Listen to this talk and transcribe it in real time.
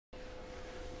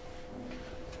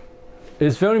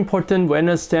It's very important we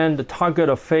understand the target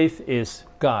of faith is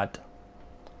God.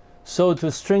 So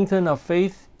to strengthen our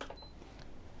faith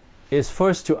is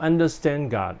first to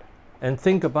understand God and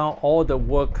think about all the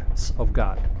works of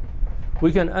God.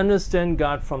 We can understand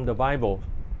God from the Bible.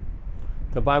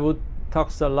 The Bible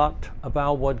talks a lot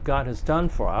about what God has done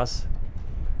for us.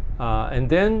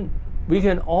 And then we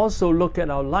can also look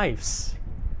at our lives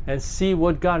and see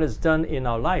what God has done in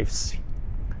our lives,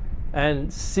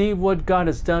 and see what God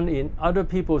has done in other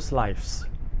people's lives,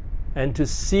 and to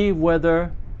see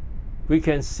whether we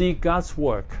can see God's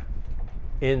work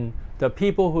in the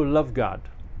people who love God.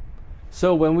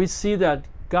 So when we see that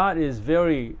God is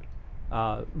very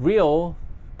real,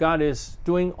 God is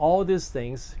doing all these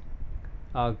things,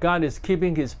 God is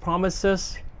keeping His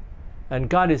promises, and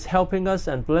God is helping us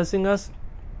and blessing us,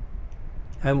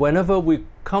 and whenever we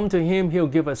come to Him, He'll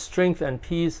give us strength and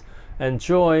peace and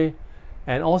joy,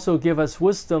 and also give us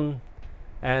wisdom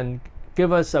and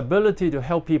give us ability to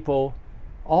help people.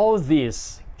 All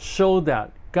these show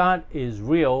that God is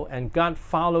real and God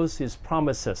follows His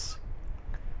promises.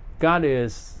 God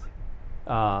is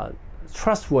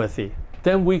trustworthy.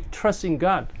 Then we trust in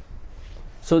God.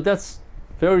 So that's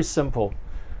very simple.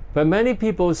 But many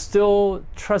people still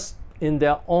trust in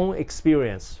their own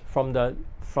experience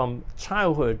from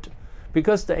childhood,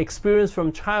 because the experience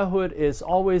from childhood is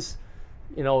always,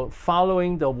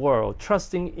 following the world,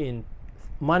 trusting in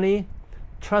money,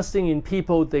 trusting in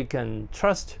people they can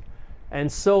trust. And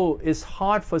so it's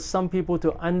hard for some people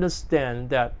to understand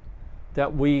that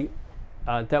we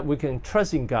can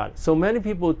trust in God. So many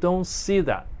people don't see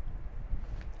that,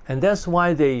 and that's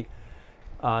why they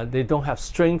don't have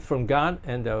strength from God,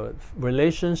 and the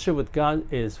relationship with God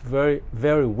is very,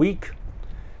 very weak.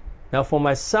 Now, for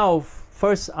myself,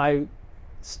 first I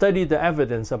study the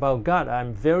evidence about God.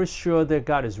 I'm very sure that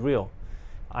God is real.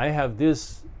 I have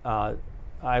this,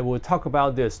 I will talk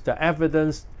about this, the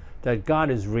evidence that God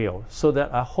is real, so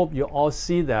that I hope you all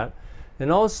see that.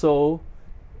 And also,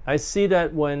 I see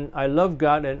that when I love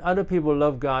God and other people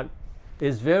love God,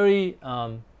 it's very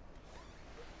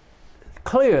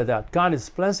clear that God is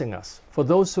blessing us for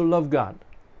those who love God.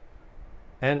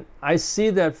 And I see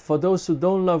that for those who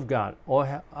don't love God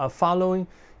or are following,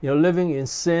 living in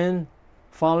sin,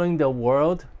 following the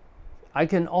world, I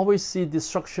can always see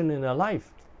destruction in their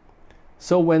life.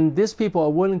 So when these people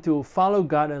are willing to follow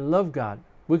God and love God,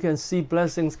 we can see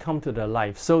blessings come to their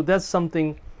life. So that's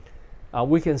something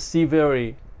we can see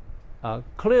very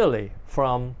clearly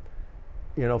from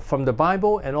the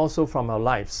Bible and also from our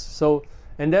lives. So,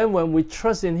 and then when we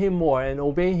trust in Him more and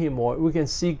obey Him more, we can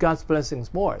see God's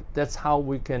blessings more. That's how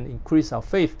we can increase our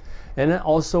faith. And then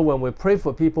also when we pray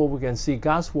for people, we can see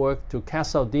God's work to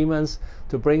cast out demons,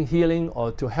 to bring healing,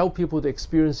 or to help people to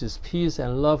experience His peace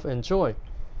and love and joy.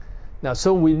 Now,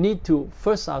 so we need to,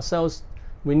 first ourselves,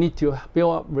 we need to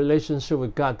build up relationship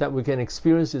with God, that we can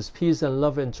experience His peace and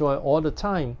love and joy all the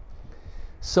time.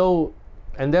 So,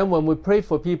 and then when we pray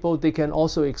for people, they can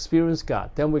also experience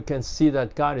God. Then we can see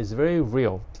that God is very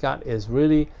real. God is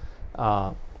really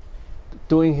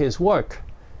doing His work.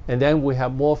 And then we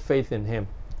have more faith in Him.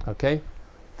 Okay?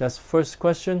 That's the first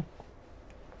question.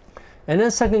 And then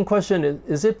second question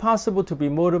is it possible to be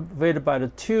motivated by the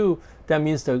two? That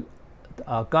means the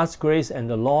God's grace and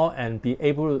the law, and be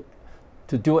able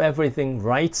to do everything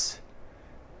right.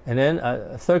 And then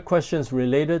third question is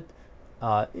related.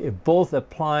 If both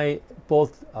apply,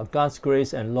 both God's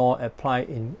grace and law apply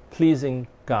in pleasing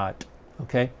God.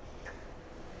 Okay.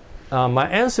 My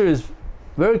answer is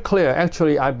very clear.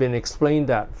 Actually, I've been explaining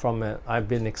that from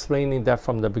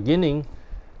the beginning.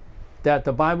 That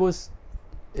the Bible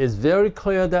is very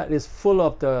clear that it's full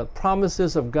of the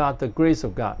promises of God, the grace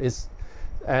of God.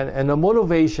 And the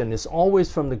motivation is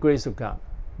always from the grace of God.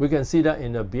 We can see that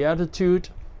in the Beatitude.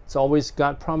 It's always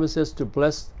God promises to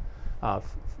bless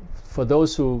for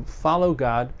those who follow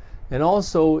God. And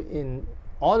also in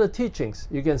all the teachings,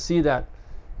 you can see that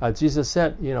Jesus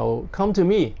said, come to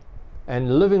me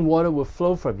and living water will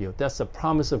flow from you. That's the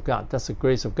promise of God. That's the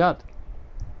grace of God.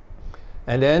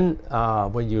 And then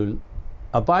when you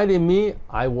abide in me,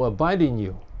 I will abide in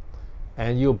you.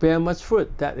 And you bear much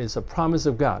fruit. That is a promise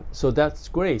of God. So that's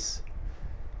grace.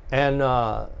 And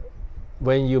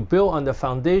when you build on the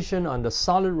foundation, on the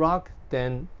solid rock,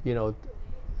 then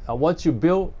what you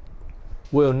build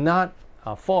will not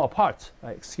fall apart.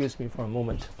 Excuse me for a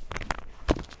moment.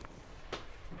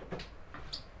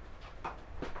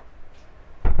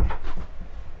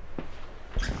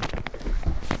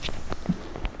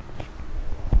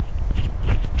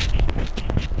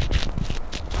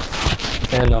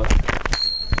 And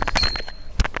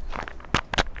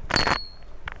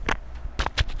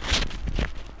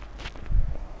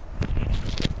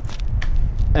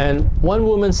And one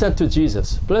woman said to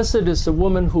Jesus, "Blessed is the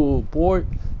woman who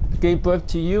gave birth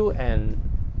to you and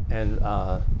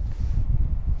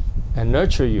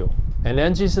nurture you." And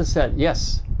then Jesus said,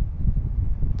 "Yes,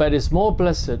 but it's more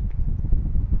blessed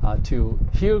to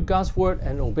hear God's word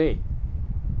and obey."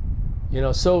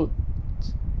 So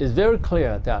it's very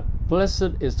clear that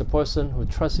blessed is the person who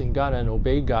trusts in God and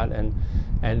obey God, and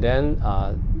then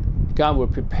God will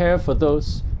prepare for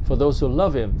those who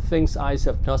love Him things eyes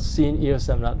have not seen, ears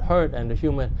have not heard, and the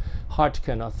human heart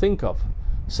cannot think of.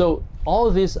 So all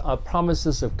these are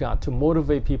promises of God to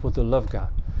motivate people to love God.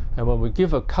 And when we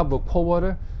give a cup of cold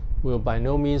water, we'll by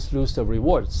no means lose the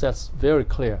rewards. That's very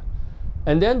clear.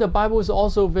 And then the Bible is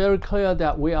also very clear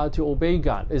that we are to obey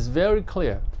God. It's very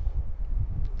clear.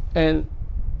 And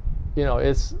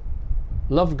it's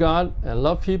love God and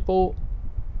love people,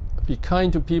 be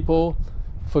kind to people,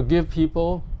 forgive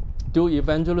people, do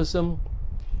evangelism,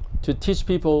 to teach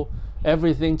people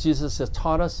everything Jesus has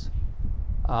taught us.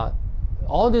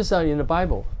 All these are in the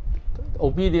Bible.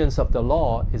 Obedience of the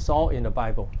law is all in the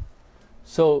Bible.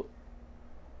 So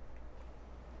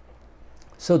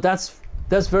that's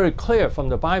very clear from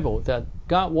the Bible that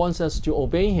God wants us to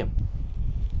obey Him.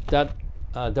 That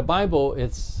the Bible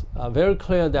is very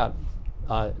clear that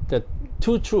the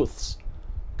two truths,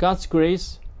 God's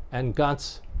grace and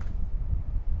God's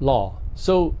law.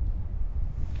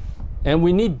 And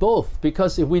we need both,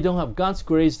 because if we don't have God's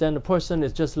grace, then the person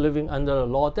is just living under the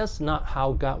law. That's not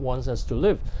how God wants us to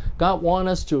live. God wants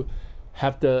us to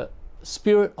have the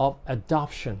spirit of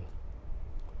adoption,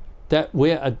 that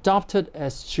we're adopted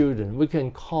as children. We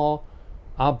can call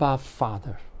Abba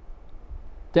Father,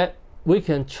 that we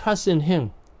can trust in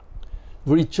Him.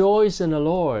 Rejoice in the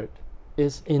Lord.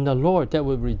 Is in the Lord that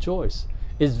we rejoice.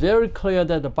 It's very clear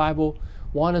that the Bible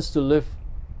wants us to live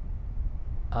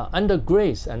under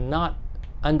grace and not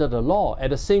under the law. At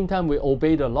the same time, we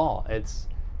obey the law. It's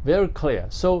very clear.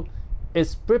 So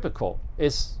it's biblical,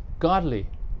 it's godly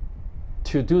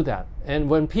to do that. And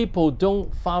when people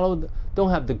don't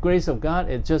have the grace of God,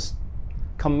 it's just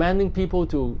commanding people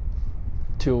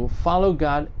to follow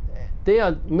God. They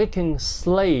are making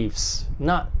slaves,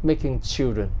 not making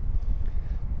children.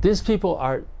 These people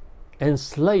are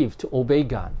enslaved to obey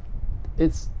God.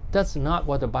 That's not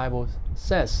what the Bible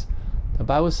says. The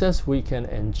Bible says we can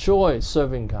enjoy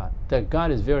serving God, that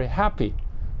God is very happy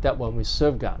that when we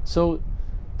serve God. So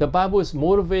the Bible is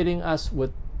motivating us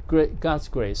with God's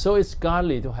grace. So it's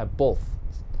godly to have both.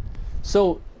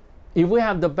 So if we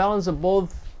have the balance of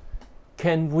both,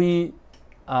 can we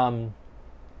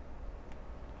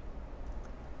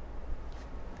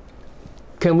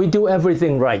do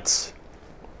everything right?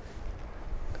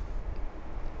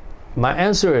 My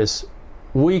answer is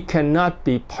we cannot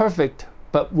be perfect,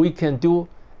 but we can do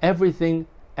everything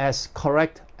as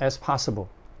correct as possible.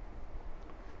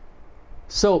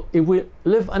 So if we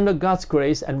live under God's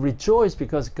grace and rejoice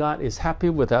because God is happy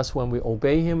with us when we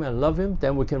obey Him and love Him,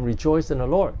 then we can rejoice in the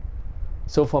Lord.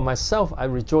 So for myself, I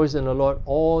rejoice in the Lord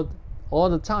all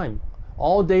the time,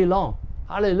 all day long.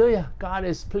 Hallelujah. God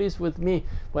is pleased with me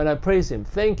when I praise Him.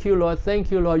 Thank you, Lord.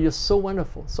 Thank you, Lord. You're so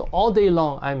wonderful. So all day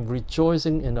long, I'm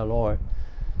rejoicing in the Lord.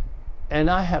 And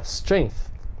I have strength.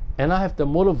 And I have the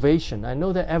motivation. I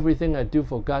know that everything I do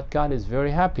for God, God is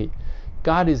very happy.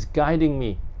 God is guiding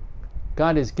me.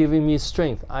 God is giving me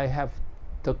strength. I have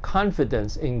the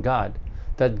confidence in God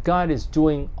that God is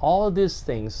doing all these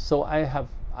things. So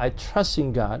I trust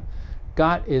in God.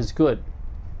 God is good.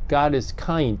 God is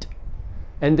kind.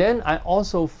 And then I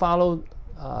also follow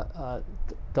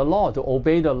the law, to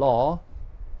obey the law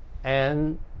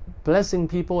and blessing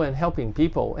people and helping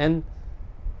people. And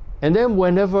then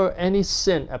whenever any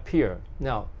sin appears,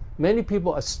 now many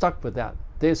people are stuck with that.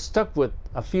 They're stuck with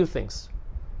a few things.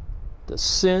 The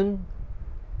sin,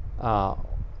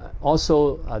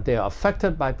 also they are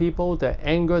affected by people, their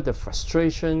anger, the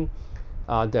frustration,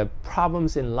 their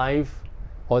problems in life,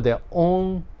 or their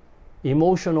own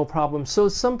emotional problems. So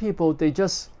some people, they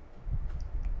just,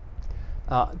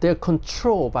 they're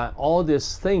controlled by all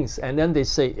these things, and then they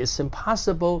say it's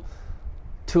impossible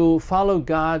to follow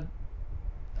God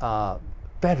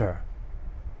better.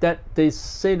 That they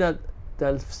say that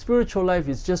the spiritual life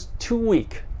is just too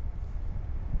weak.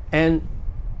 And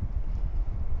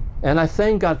I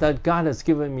thank God that God has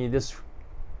given me this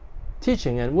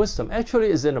teaching and wisdom. Actually,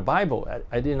 it's in the Bible.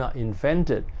 I did not invent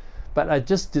it, but I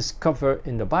just discovered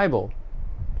in the Bible.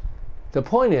 The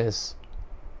point is,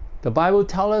 the Bible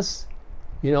tells us,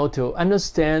 to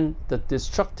understand the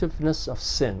destructiveness of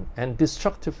sin and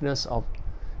destructiveness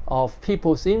of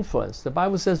people's influence. The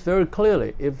Bible says very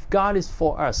clearly, if God is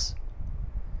for us,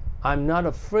 I'm not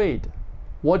afraid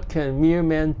what can mere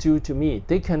man do to me?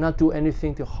 They cannot do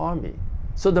anything to harm me.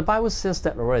 So the Bible says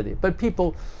that already. But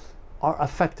people are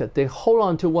affected. They hold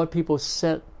on to what people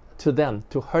said to them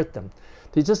to hurt them.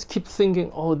 They just keep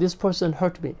thinking, oh, this person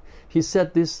hurt me. He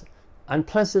said these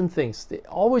unpleasant things. They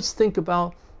always think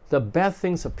about the bad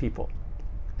things of people.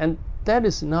 And that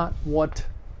is not what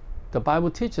the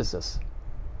Bible teaches us.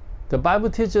 The Bible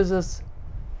teaches us,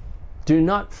 do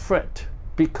not fret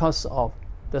because of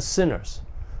the sinners,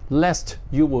 lest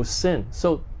you will sin.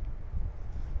 So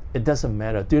it doesn't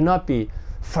matter. Do not be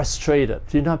frustrated.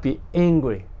 Do not be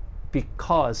angry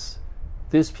because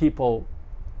these people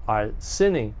are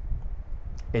sinning.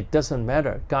 It doesn't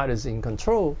matter. God is in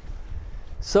control.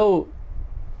 So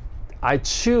I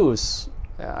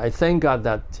thank God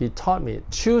that He taught me,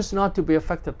 choose not to be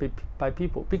affected by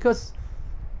people, because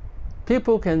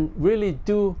people can really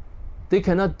they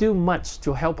cannot do much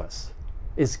to help us.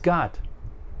 It's God.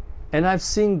 And I've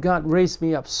seen God raise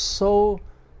me up so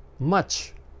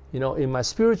much, in my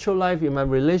spiritual life, in my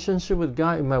relationship with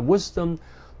God, in my wisdom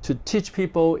to teach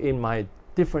people, in my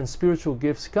different spiritual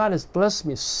gifts. God has blessed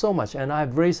me so much, and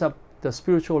I've raised up the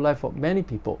spiritual life of many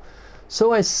people.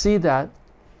 So I see that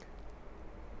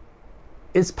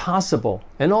it's possible,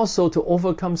 and also to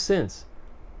overcome sins.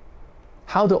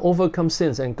 How to overcome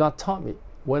sins, and God taught me.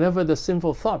 Whenever the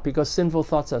sinful thought, because sinful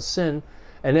thoughts are sin,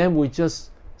 and then we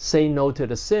just say no to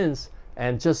the sins,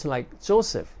 and just like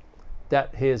Joseph,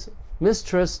 that his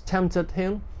mistress tempted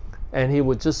him, and he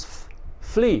would just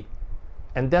flee.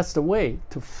 And that's the way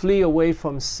to flee away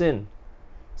from sin.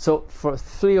 So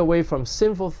flee away from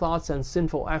sinful thoughts and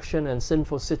sinful action and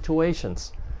sinful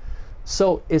situations.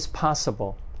 So it's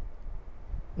possible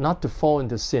not to fall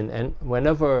into sin. And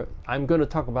whenever I'm going to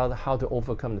talk about how to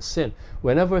overcome the sin,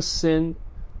 whenever sin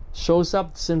shows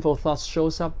up, sinful thoughts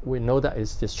shows up, we know that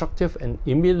it's destructive, and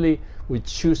immediately we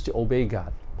choose to obey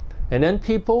God. And then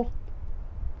people,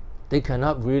 they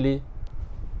cannot really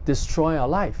destroy our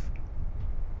life.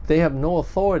 They have no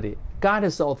authority. God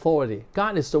is the authority.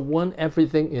 God is the one,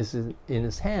 everything is in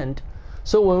His hand.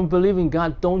 So when we believe in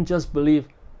God, don't just believe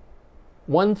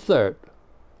 1/3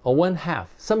 or 1/2.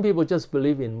 Some people just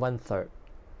believe in 1/3.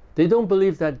 They don't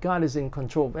believe that God is in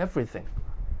control of everything.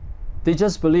 They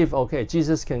just believe, okay,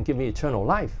 Jesus can give me eternal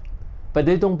life. But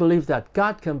they don't believe that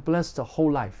God can bless the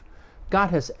whole life.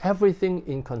 God has everything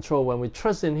in control. When we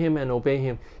trust in Him and obey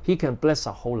Him, He can bless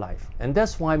our whole life. And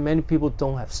that's why many people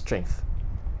don't have strength.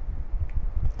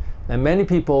 And many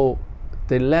people,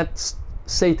 they let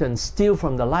Satan steal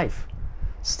from the life,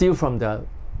 steal from the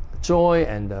joy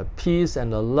and the peace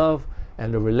and the love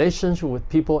and the relationship with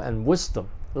people and wisdom.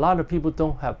 A lot of people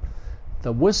don't have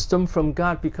the wisdom from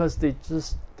God because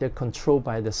they're controlled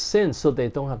by the sin, so they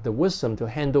don't have the wisdom to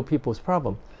handle people's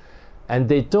problem. And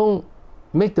they don't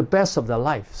make the best of their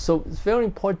life. So it's very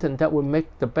important that we make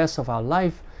the best of our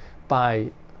life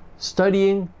by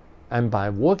studying and by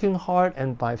working hard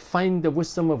and by finding the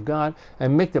wisdom of God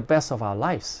and make the best of our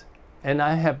lives. And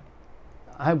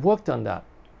I worked on that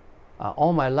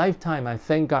all my lifetime. I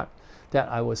thank God that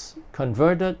I was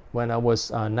converted when I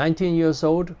was 19 years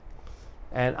old.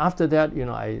 And after that,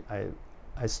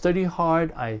 I study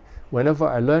hard. Whenever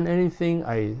I learn anything,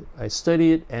 I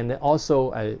study it, and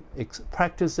also I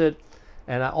practice it.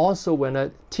 And I also, when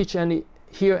I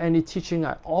hear any teaching,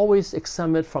 I always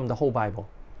examine it from the whole Bible.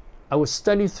 I would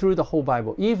study through the whole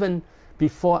Bible. Even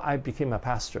before I became a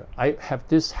pastor, I have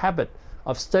this habit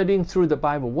of studying through the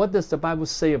Bible. What does the Bible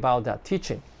say about that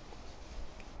teaching?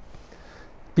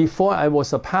 Before I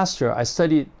was a pastor, I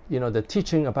studied, the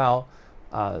teaching about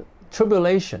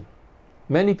tribulation.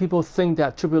 Many people think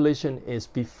that tribulation is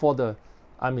before the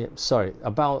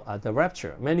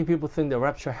rapture. Many people think the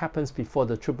rapture happens before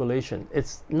the tribulation.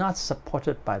 It's not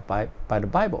supported by the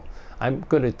Bible. I'm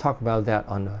going to talk about that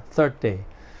on the third day.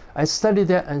 I studied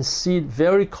that and see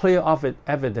very clear of it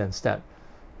evidence that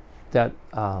the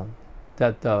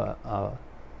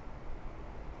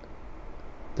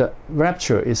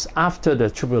rapture is after the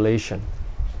tribulation.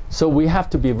 So we have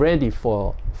to be ready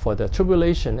for the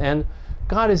tribulation, and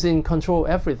God is in control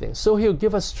of everything. So He'll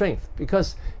give us strength,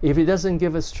 because if He doesn't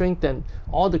give us strength, then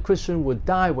all the Christians would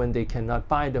die when they cannot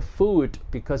buy the food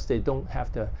because they don't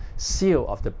have the seal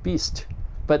of the beast.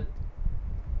 But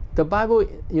the Bible,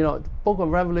 the book of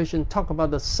Revelation talk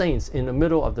about the saints in the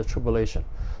middle of the tribulation.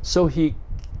 So He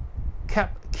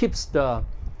keeps the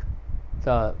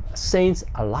saints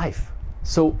alive.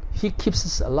 So He keeps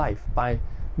us alive by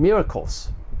miracles.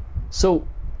 So,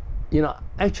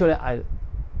 actually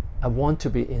I want to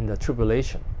be in the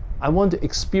tribulation. I want to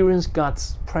experience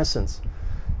God's presence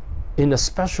in a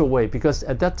special way, because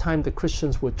at that time the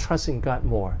Christians were trusting God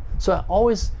more. So I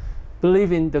always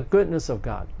believe in the goodness of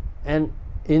God. And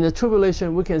in the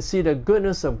tribulation, we can see the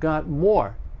goodness of God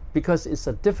more because it's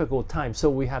a difficult time. So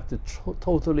we have to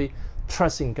totally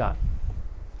trust in God.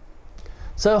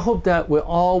 So I hope that we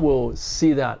all will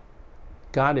see that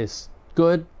God is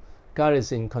good. God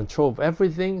is in control of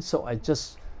everything. So I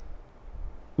just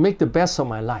make the best of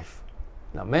my life.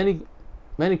 Now,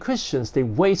 many Christians, they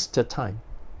waste their time.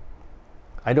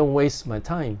 I don't waste my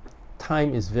time.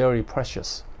 Time is very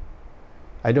precious.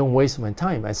 I don't waste my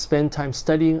time. I spend time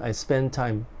studying. I spend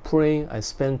time praying. I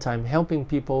spend time helping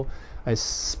people. I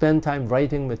spend time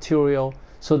writing material.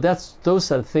 So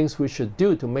those are the things we should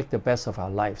do to make the best of our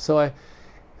life. So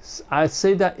I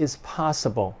say that it's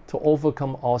possible to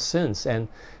overcome all sins. And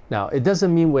now it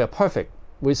doesn't mean we're perfect.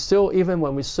 We still, even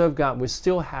when we serve God, we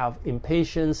still have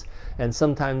impatience and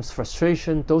sometimes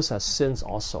frustration. Those are sins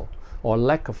also, or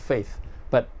lack of faith.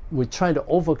 But we try to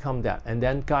overcome that, and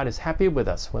then God is happy with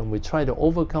us when we try to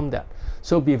overcome that.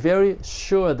 So be very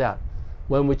sure that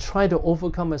when we try to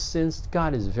overcome a sin,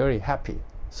 God is very happy.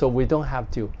 So we don't have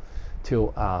to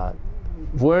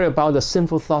worry about the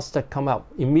sinful thoughts that come up.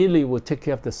 Immediately we'll take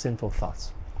care of the sinful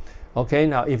thoughts. Okay,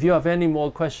 now if you have any more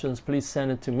questions, please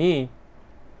send it to me.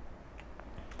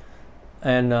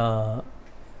 And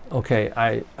okay,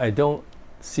 I don't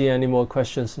see any more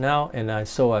questions now, and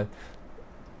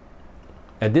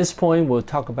at this point, we'll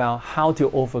talk about how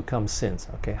to overcome sins.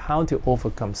 Okay, how to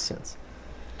overcome sins.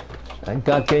 And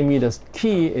God gave me the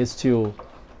key is to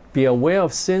be aware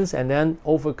of sins and then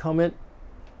overcome it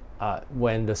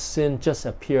when the sin just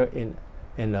appear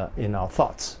in our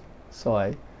thoughts. So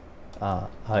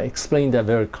I explained that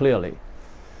very clearly.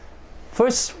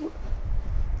 First,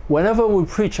 whenever we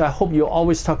preach, I hope you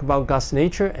always talk about God's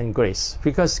nature and grace,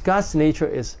 because God's nature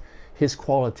is His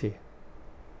quality.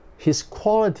 His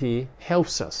quality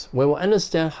helps us when we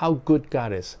understand how good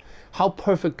God is, how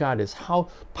perfect God is, how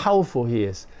powerful He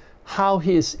is, how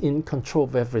He is in control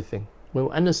of everything. When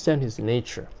we understand His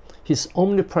nature, He's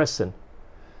omnipresent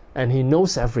and He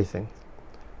knows everything.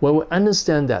 When we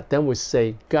understand that, then we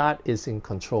say, God is in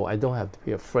control. I don't have to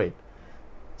be afraid.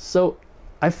 So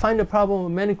I find the problem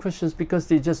with many Christians because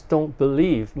they just don't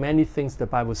believe many things the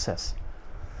Bible says.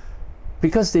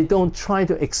 Because they don't try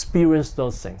to experience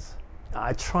those things.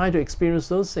 I try to experience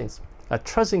those things. I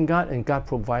trust in God and God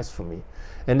provides for me.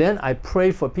 And then I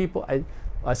pray for people.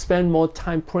 I spend more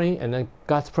time praying, and then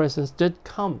God's presence did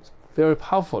come very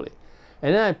powerfully.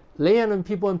 And then I lay hands on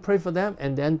people and pray for them,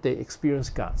 and then they experience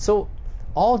God. So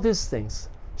all these things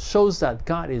shows that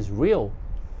God is real.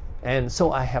 And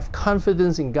so I have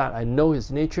confidence in God. I know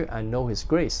His nature. I know His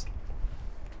grace.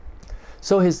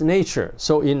 So His nature.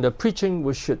 So in the preaching,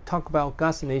 we should talk about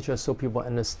God's nature so people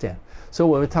understand. So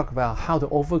when we talk about how to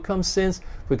overcome sins,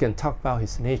 we can talk about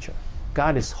His nature.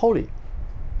 God is holy.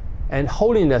 And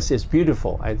holiness is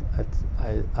beautiful. I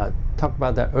talked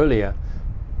about that earlier,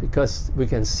 because we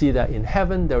can see that in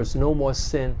heaven there is no more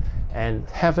sin, and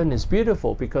heaven is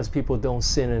beautiful because people don't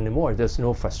sin anymore. There's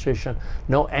no frustration,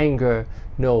 no anger,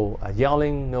 no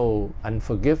yelling, no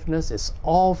unforgiveness. It's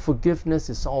all forgiveness.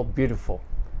 It's all beautiful.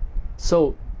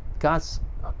 So God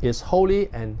is holy,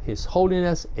 and His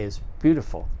holiness is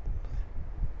beautiful.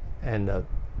 And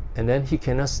then He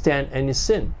cannot stand any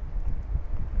sin,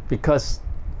 because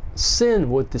sin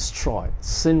would destroy.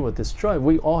 Sin would destroy.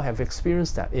 We all have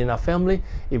experienced that. In our family,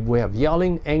 if we have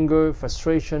yelling, anger,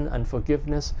 frustration,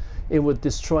 unforgiveness, it would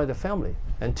destroy the family.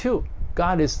 And two,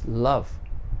 God is love.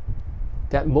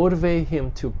 That motivates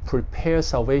Him to prepare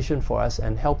salvation for us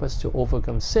and help us to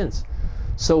overcome sins.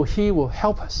 So He will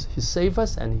help us. He saves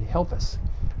us and He helps us.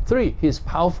 Three, He is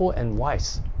powerful and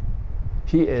wise.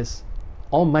 He is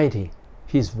almighty.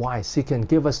 He is wise. He can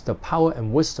give us the power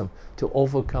and wisdom to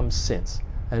overcome sins.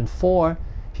 And four,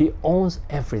 He owns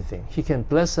everything. He can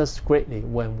bless us greatly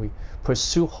when we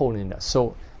pursue holiness.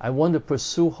 So I want to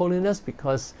pursue holiness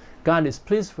because God is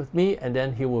pleased with me, and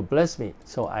then He will bless me.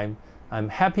 So I'm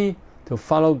happy to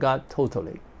follow God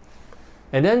totally.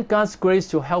 And then God's grace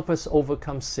to help us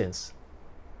overcome sins.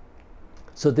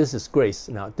 So this is grace.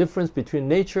 Now, difference between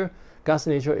nature, God's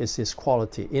nature is His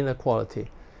quality, inner quality.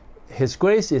 His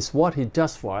grace is what He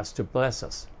does for us to bless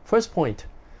us. First point,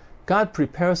 God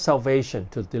prepares salvation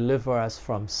to deliver us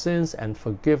from sins and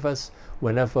forgive us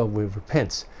whenever we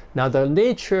repent. Now, the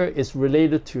nature is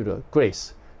related to the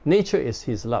grace. Nature is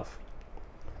His love.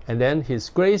 And then His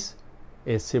grace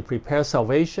is He prepares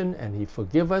salvation and He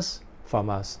forgives us from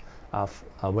us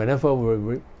whenever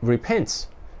we repent.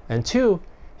 And two,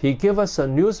 He gives us a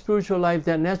new spiritual life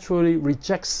that naturally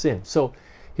rejects sin. So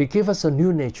He gives us a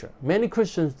new nature. Many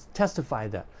Christians testify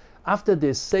that after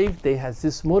they're saved, they have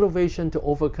this motivation to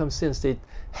overcome sins. They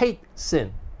hate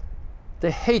sin.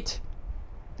 They hate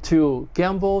to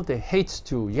gamble, they hate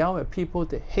to yell at people,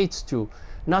 they hate to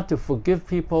not to forgive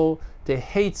people, they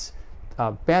hate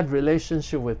bad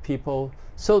relationship with people.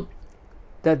 So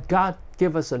that God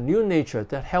give us a new nature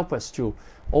that help us to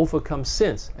overcome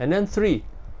sins. And then 3,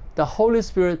 the Holy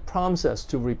Spirit prompts us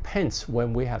to repent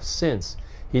when we have sins.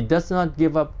 He does not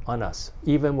give up on us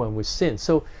even when we sin.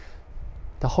 So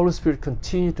the Holy Spirit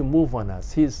continues to move on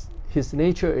us. His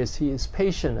nature is He is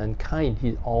patient and kind.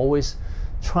 He always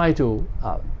try to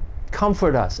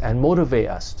comfort us and motivate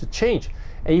us to change.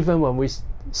 And even when we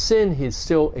sin, He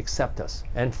still accepts us.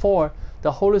 And 4,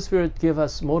 the Holy Spirit gives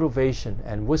us motivation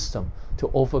and wisdom to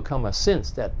overcome our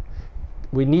sins. That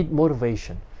we need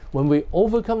motivation. When we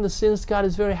overcome the sins, God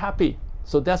is very happy.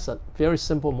 So that's a very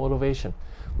simple motivation.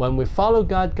 When we follow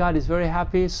God, God is very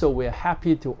happy. So we are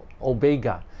happy to obey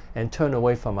God and turn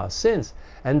away from our sins.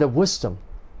 And the wisdom.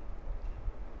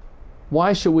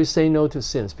 Why should we say no to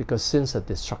sins? Because sins are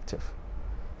destructive.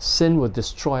 Sin will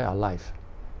destroy our life.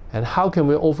 And how can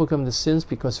we overcome the sins?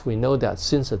 Because we know that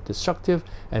sins are destructive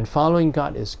and following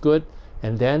God is good.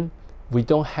 And then we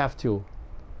don't have to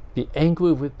be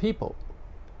angry with people.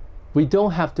 We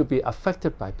don't have to be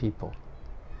affected by people.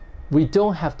 We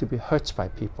don't have to be hurt by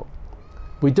people.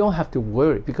 We don't have to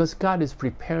worry because God is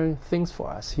preparing things for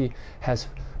us. He has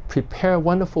prepared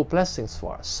wonderful blessings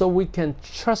for us. So we can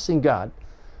trust in God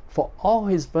for all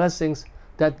His blessings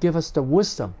that give us the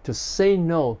wisdom to say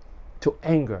no to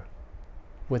anger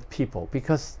with people,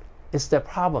 because it's their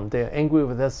problem. They're angry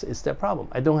with us, it's their problem.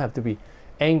 I don't have to be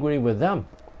angry with them.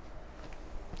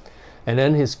 And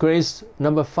then His grace,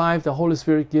 number 5, the Holy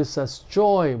Spirit gives us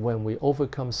joy when we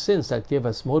overcome sins. That give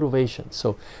us motivation.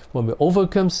 So when we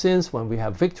overcome sins, when we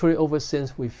have victory over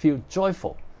sins, we feel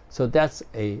joyful. So that's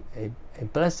a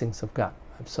blessings of God.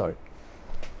 I'm sorry.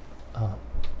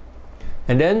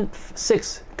 And then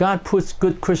 6, God puts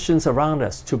good Christians around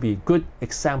us to be good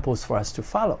examples for us to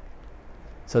follow.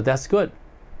 So that's good.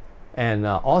 And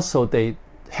also they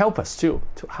help us too,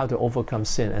 to how to overcome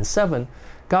sin. And 7,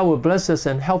 God will bless us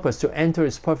and help us to enter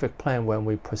His perfect plan when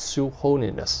we pursue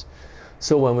holiness.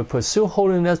 So when we pursue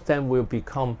holiness, then we'll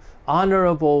become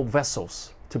honorable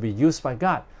vessels to be used by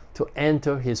God to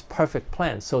enter His perfect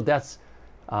plan. So that's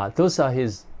those are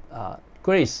His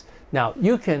grace. Now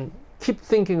you can keep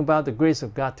thinking about the grace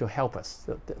of God to help us.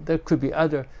 There could be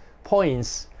other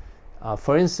points.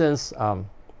 For instance,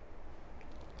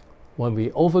 when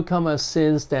we overcome our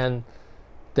sins, then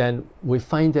we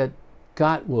find that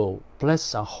God will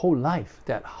bless our whole life.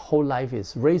 That whole life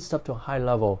is raised up to a high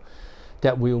level,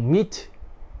 that we'll meet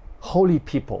holy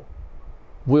people.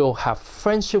 We'll have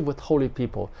friendship with holy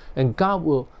people. And God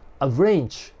will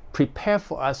prepare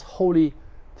for us holy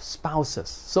spouses.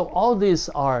 So all these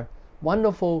are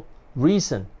wonderful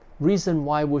reason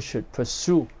why we should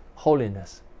pursue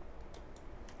holiness.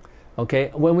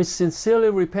 Okay, when we sincerely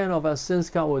repent of our sins,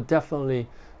 God will definitely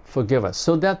forgive us.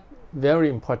 So that's very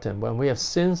important. When we have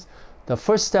sins, the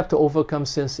first step to overcome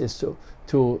sins is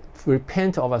to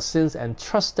repent of our sins and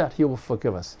trust that He will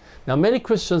forgive us. Now, many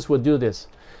Christians will do this.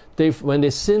 When they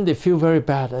sin, they feel very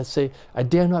bad. They say, I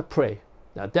dare not pray.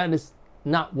 Now, that is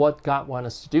not what God wants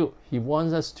us to do. He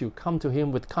wants us to come to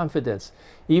Him with confidence.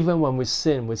 Even when we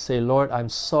sin, we say, Lord, I'm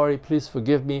sorry, please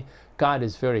forgive me. God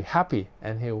is very happy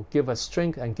and He will give us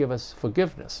strength and give us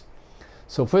forgiveness.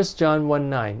 So 1 John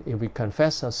 1:9, if we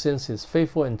confess our sins, He is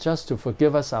faithful and just to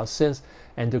forgive us our sins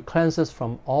and to cleanse us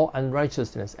from all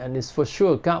unrighteousness. And it's for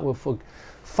sure God will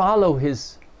follow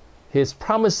His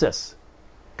promises.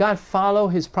 God follow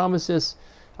His promises.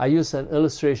 I use an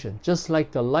illustration. Just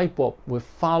like the light bulb will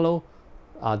follow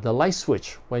the light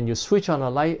switch. When you switch on a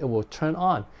light, it will turn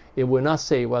on. It will not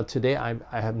say, well, today I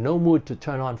have no mood to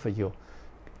turn on for you.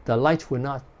 The light will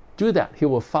not do that. He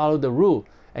will follow the rule.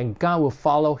 And God will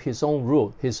follow His own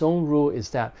rule. His own rule is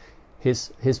that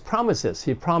His promises.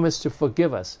 He promised to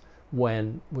forgive us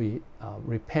when we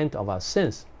repent of our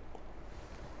sins.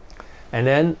 And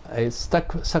then a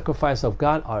sacrifice of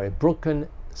God are a broken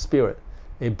spirit,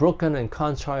 a broken and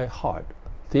contrite heart.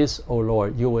 This, O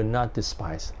Lord, you will not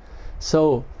despise.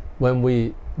 So when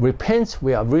we repent,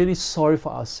 we are really sorry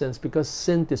for our sins because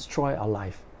sin destroys our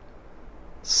life.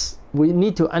 We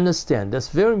need to understand that's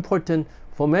very important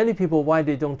for many people why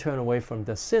they don't turn away from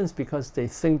the sins, because they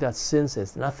think that sins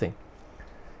is nothing.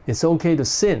 It's okay to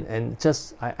sin and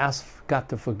just I ask God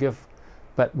to forgive.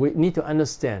 But we need to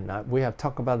understand, we have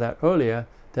talked about that earlier,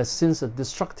 that sins are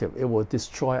destructive. It will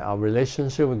destroy our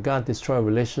relationship with God, destroy our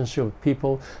relationship with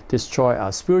people, destroy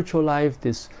our spiritual life,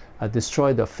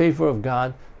 destroy the favor of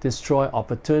God, destroy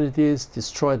opportunities,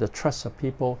 destroy the trust of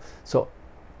people. So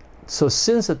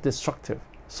sins are destructive.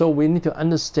 So we need to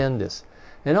understand this.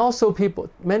 And also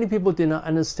many people did not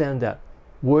understand that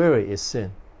Worry is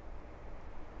sin.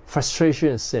 Frustration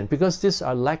is sin, because these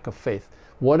are lack of faith.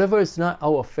 Whatever is not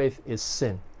our faith is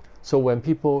sin. So when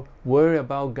people worry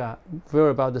about God, worry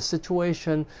about the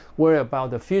situation, worry about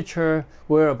the future,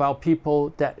 worry about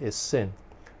people, that is sin.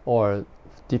 Or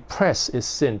depressed is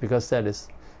sin, because that is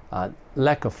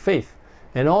lack of faith.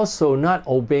 And also not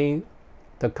obeying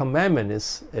the commandment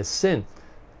is sin.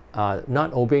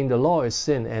 Not obeying the law is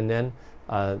sin. And then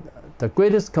the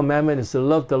greatest commandment is to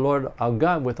love the Lord our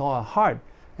God with all our heart,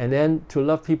 and then to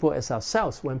love people as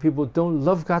ourselves. When people don't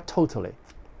love God totally,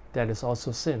 that is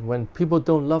also sin. When people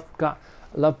don't love God,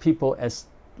 love people as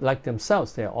like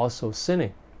themselves, they are also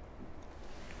sinning.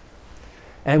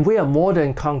 And we are more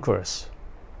than conquerors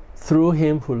through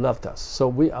Him who loved us. So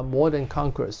we are more than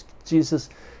conquerors. Jesus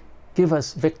give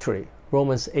us victory.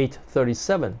 Romans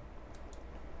 8:37.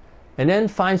 And then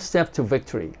 5 steps to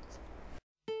victory.